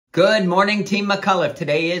Good morning, Team McAuliffe.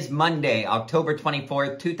 Today is Monday, October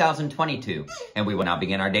 24th, 2022, and we will now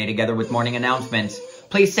begin our day together with morning announcements.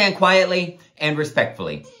 Please stand quietly and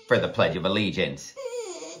respectfully for the Pledge of Allegiance.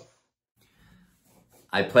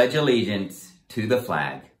 I pledge allegiance to the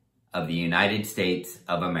flag of the United States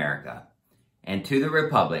of America and to the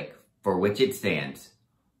republic for which it stands,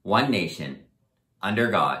 one nation,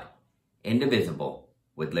 under God, indivisible,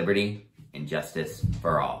 with liberty and justice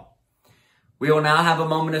for all. We will now have a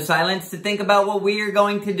moment of silence to think about what we are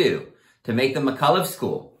going to do to make the McAuliffe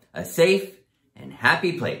School a safe and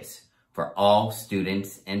happy place for all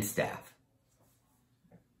students and staff.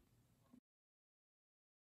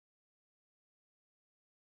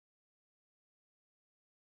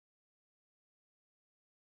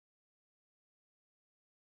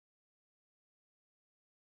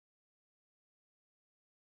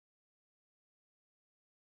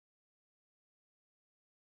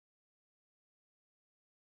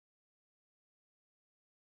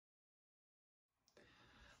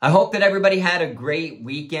 I hope that everybody had a great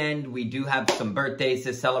weekend. We do have some birthdays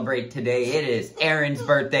to celebrate today. It is Aaron's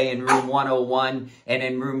birthday in room 101, and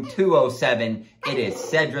in room 207, it is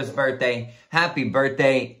Cedra's birthday. Happy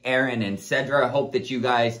birthday, Aaron and Cedra. I hope that you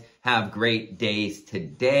guys have great days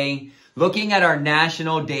today. Looking at our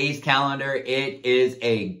National Days calendar, it is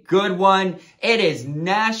a good one. It is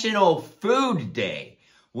National Food Day.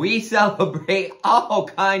 We celebrate all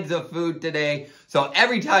kinds of food today. So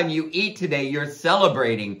every time you eat today, you're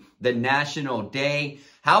celebrating the National Day.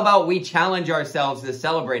 How about we challenge ourselves to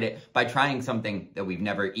celebrate it by trying something that we've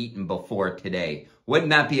never eaten before today?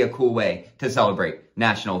 Wouldn't that be a cool way to celebrate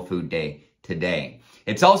National Food Day today?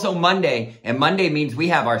 It's also Monday, and Monday means we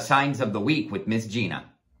have our Signs of the Week with Miss Gina.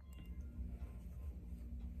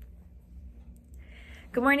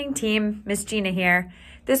 Good morning, team. Miss Gina here.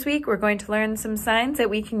 This week, we're going to learn some signs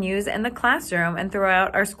that we can use in the classroom and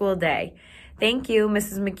throughout our school day. Thank you,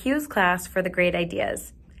 Mrs. McHugh's class, for the great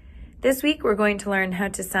ideas. This week, we're going to learn how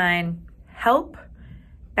to sign help,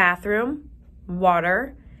 bathroom,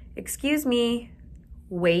 water, excuse me,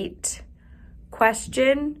 wait,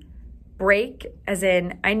 question, break, as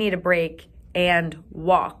in I need a break, and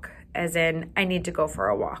walk, as in I need to go for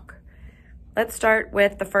a walk. Let's start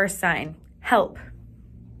with the first sign, help.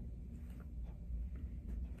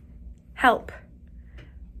 Help.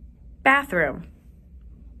 Bathroom.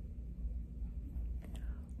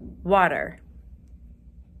 Water.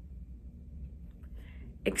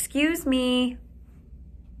 Excuse me.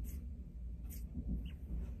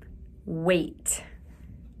 Wait.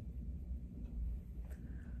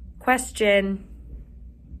 Question.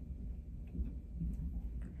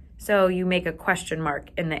 So you make a question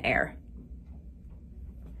mark in the air.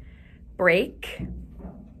 Break.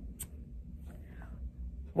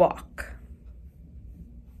 Walk.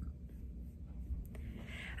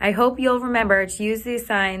 I hope you'll remember to use these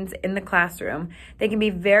signs in the classroom. They can be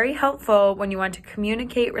very helpful when you want to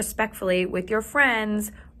communicate respectfully with your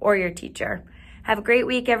friends or your teacher. Have a great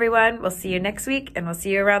week, everyone. We'll see you next week, and we'll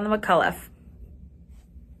see you around the McAuliffe.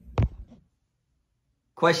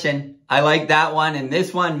 Question. I like that one. And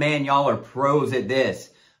this one, man, y'all are pros at this.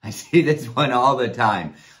 I see this one all the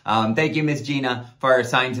time. Thank you, Miss Gina, for our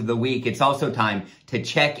Signs of the Week. It's also time to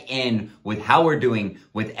check in with how we're doing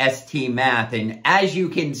with ST Math. And as you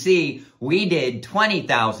can see, we did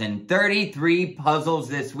 20,033 puzzles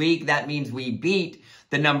this week. That means we beat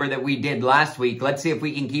the number that we did last week. Let's see if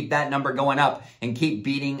we can keep that number going up and keep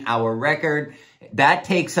beating our record. That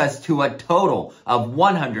takes us to a total of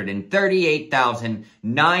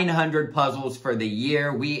 138,900 puzzles for the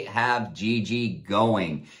year. We have GG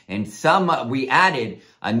going. And we added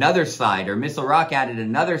another slide, or Miss LaRock added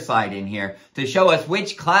another slide in here to show us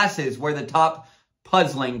which classes were the top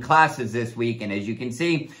puzzling classes this week. And as you can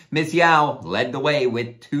see, Miss Yao led the way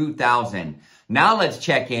with 2,000. Now let's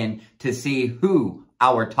check in to see who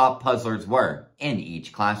our top puzzlers were in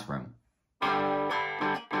each classroom.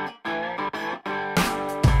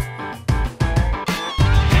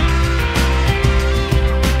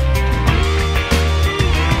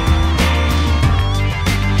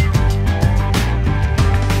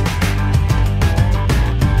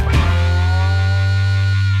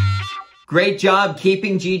 Great job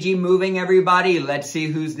keeping Gigi moving, everybody. Let's see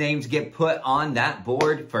whose names get put on that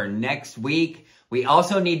board for next week. We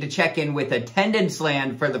also need to check in with attendance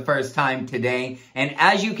land for the first time today. And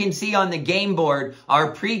as you can see on the game board,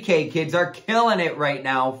 our pre-K kids are killing it right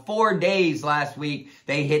now. 4 days last week,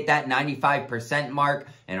 they hit that 95% mark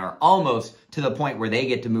and are almost to the point where they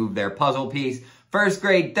get to move their puzzle piece. First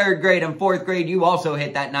grade, third grade, and fourth grade, you also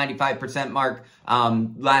hit that 95% mark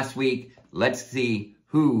last week. Let's see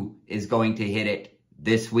who is going to hit it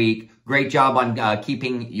this week. Great job on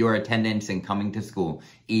keeping your attendance and coming to school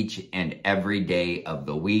each and every day of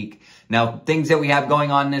the week. Now, things that we have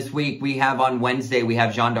going on this week, we have on Wednesday, we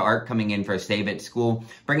have Jean d'Arc coming in for a Save at School.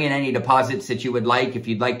 Bring in any deposits that you would like. If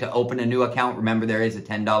you'd like to open a new account, remember there is a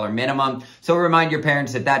 $10 minimum. So remind your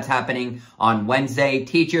parents that that's happening on Wednesday.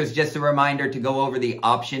 Teachers, just a reminder to go over the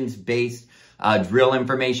options-based drill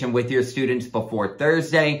information with your students before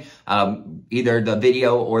Thursday, either the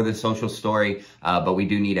video or the social story, but we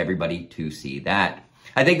do need everybody to see that.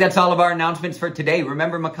 I think that's all of our announcements for today.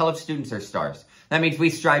 Remember, McAuliffe students are stars. That means we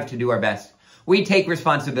strive to do our best. We take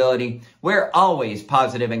responsibility. We're always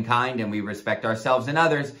positive and kind, and we respect ourselves and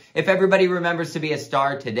others. If everybody remembers to be a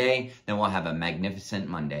star today, then we'll have a magnificent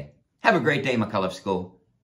Monday. Have a great day, McAuliffe School.